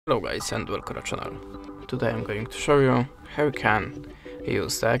Hello guys and welcome to the channel. Today I'm going to show you how you can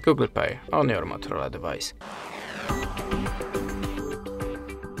use the Google Pay on your Motorola device.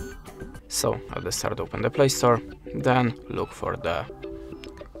 So at the start open the Play Store, then look for the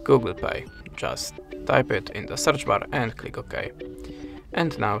Google Pay. Just type it in the search bar and click OK.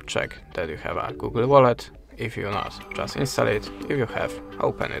 And now check that you have a Google Wallet. If you not, just install it. If you have,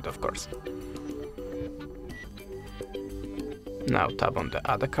 open it of course. Now tap on the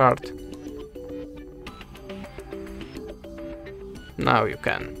Add a Card. Now you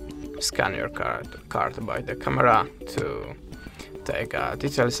can scan your card by the camera to take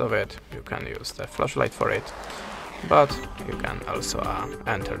details of it. You can use the flashlight for it, but you can also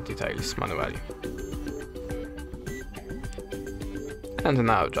enter details manually. And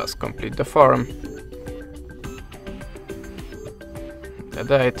now just complete the form, the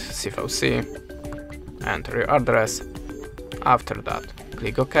date, CVC, enter your address. After that,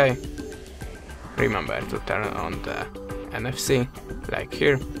 click OK. Remember to turn on the NFC, like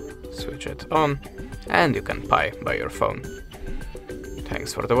here, switch it on, and you can pay by your phone.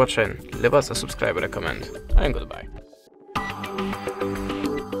 Thanks for the watching, leave us a subscribe, recommend, and goodbye.